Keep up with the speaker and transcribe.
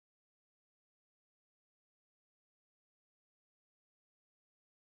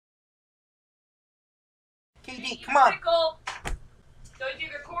KD, come on. Pickle. Do I do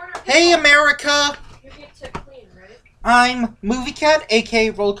the corner? Hey, America. You get to clean, right? I'm Movie Cat, aka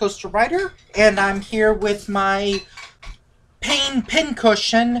Roller Coaster Rider, and I'm here with my pain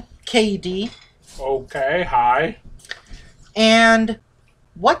pincushion, KD. Okay, hi. And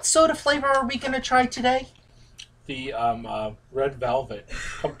what soda flavor are we going to try today? The red velvet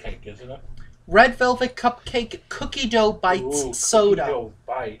cupcake, isn't it? Red Velvet Cupcake Cookie Dough Bites Ooh, Soda. Cookie Dough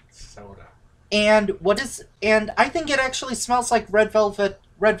Bites soda. And I think it actually smells like red velvet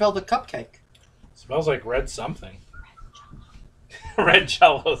cupcake. Smells like red something. Red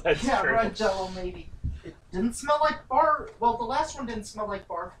Jello. That's Yeah, true. red Jello maybe. It didn't smell like barf. Well, the last one didn't smell like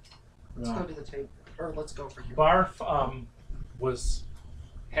barf. Let's go to the table, or let's go for here. Barf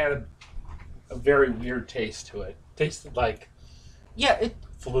had a very weird taste to it. Tasted like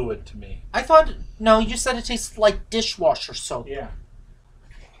fluid to me. I thought no. You said it tasted like dishwasher soap. Yeah.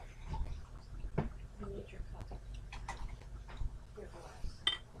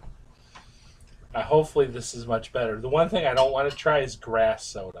 Hopefully this is much better. The one thing I don't want to try is grass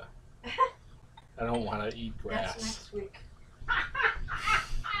soda. I don't want to eat grass. That's next week.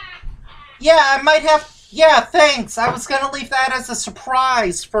 Yeah, I might have. Yeah, thanks. I was gonna leave that as a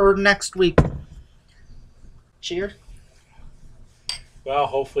surprise for next week. Cheers. Well,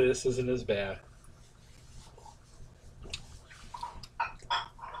 hopefully this isn't as bad.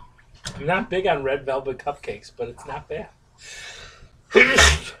 I'm not big on red velvet cupcakes, but it's not bad.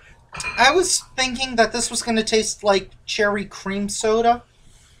 I was thinking that this was gonna taste like cherry cream soda.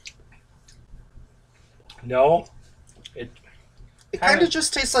 No. It kind of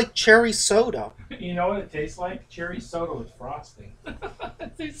just tastes like cherry soda. You know what it tastes like? Cherry soda with frosting.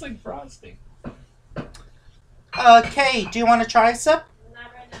 It tastes like frosting. Kay, do you want to try a sip?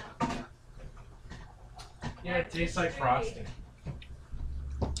 Not right now. Yeah, it tastes like frosting.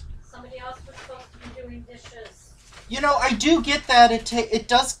 Somebody else was supposed to be doing dishes. You know, I do get that. It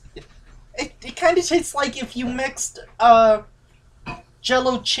kind of tastes like if you mixed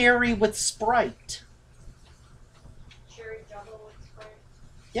Jello cherry with Sprite. Cherry Jello with Sprite.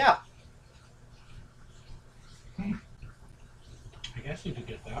 Yeah. I guess you could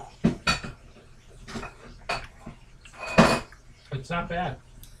get that. It's not bad.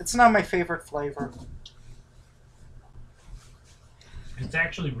 It's not my favorite flavor. It's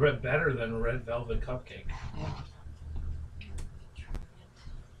actually better than a red velvet cupcake.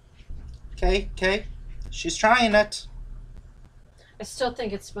 Okay. She's trying it. I still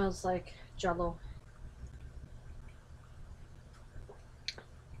think it smells like Jello.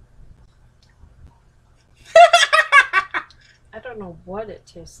 I don't know what it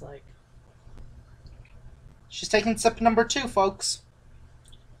tastes like. She's taking sip number 2, folks.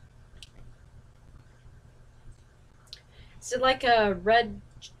 Is it like a red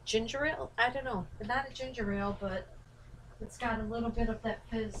ginger ale? I don't know. Not a ginger ale, but it's got a little bit of that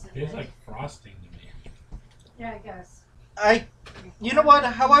fizz in Tastes it. like frosting to me. Yeah, I guess. You know what?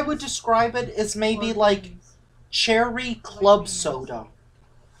 How I would describe it is maybe like cherry club soda.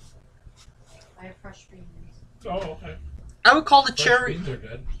 I have fresh beans. Oh, okay. I would call it Fresh cherry. beans are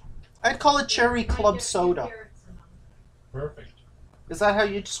good. I'd call it cherry club soda. Perfect. Is that how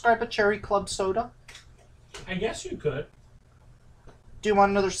you describe a cherry club soda? I guess you could. Do you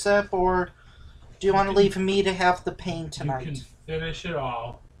want another sip, or do you want to leave me to have the pain tonight? You can finish it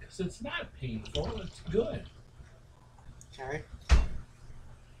all because it's not painful. It's good. Okay.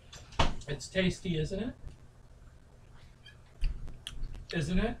 It's tasty, isn't it?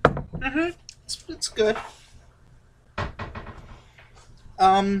 Isn't it? Mm-hmm. It's good.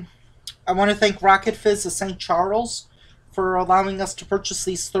 I want to thank Rocketfizz of St. Charles for allowing us to purchase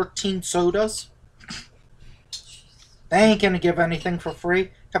these 13 sodas. They ain't gonna give anything for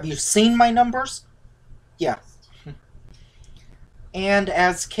free. Have you seen my numbers? Yeah. And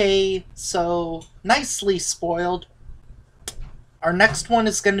as Kay so nicely spoiled, our next one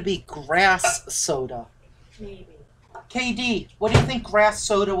is going to be grass soda. Maybe. KD, what do you think grass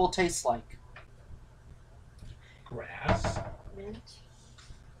soda will taste like? Grass. Mint.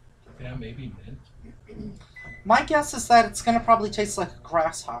 Yeah, maybe mint. My guess is that it's going to probably taste like a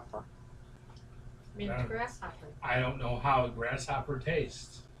grasshopper. Mint grasshopper. I don't know how a grasshopper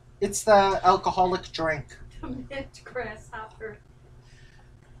tastes. It's the alcoholic drink. Mint grasshopper.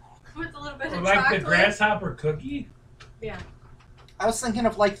 With a little bit Or of like chocolate. the grasshopper cookie? Yeah. I was thinking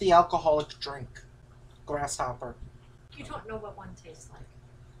of like the alcoholic drink. Grasshopper. You don't know what one tastes like.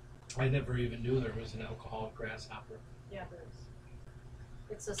 I never even knew there was an alcoholic grasshopper. Yeah, there is.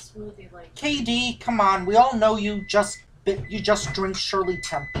 It's a smoothie like. KD, come on. We all know you just drink Shirley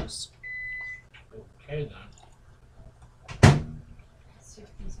Temples. Okay then.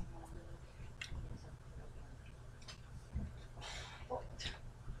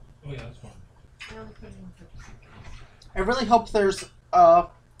 Oh yeah, that's fine. I only put it in 50 seconds. I really hope there's,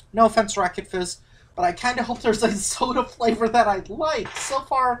 no offense, Rocketfizz, but I kind of hope there's a soda flavor that I like. So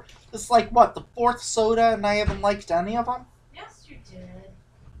far, it's like, what, the 4th soda, and I haven't liked any of them? Yes, you did.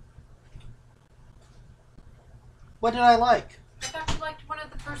 What did I like? I thought you liked one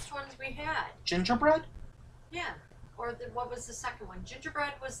of the first ones we had. Gingerbread? Yeah. Or what was the second one?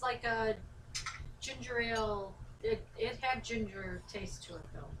 Gingerbread was like a ginger ale. It had ginger taste to it,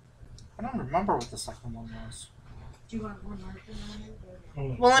 though. I don't remember what the second one was. Do you want more margin on it?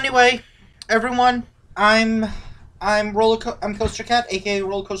 Oh. Well, anyway, everyone, I'm CoasterCat, aka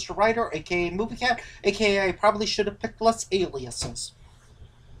Roller Coaster Rider, aka Movie Cat, aka I probably should have picked less aliases.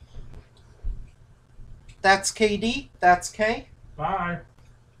 That's KD. That's K. Bye.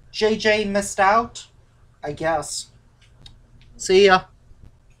 JJ missed out, I guess. See ya.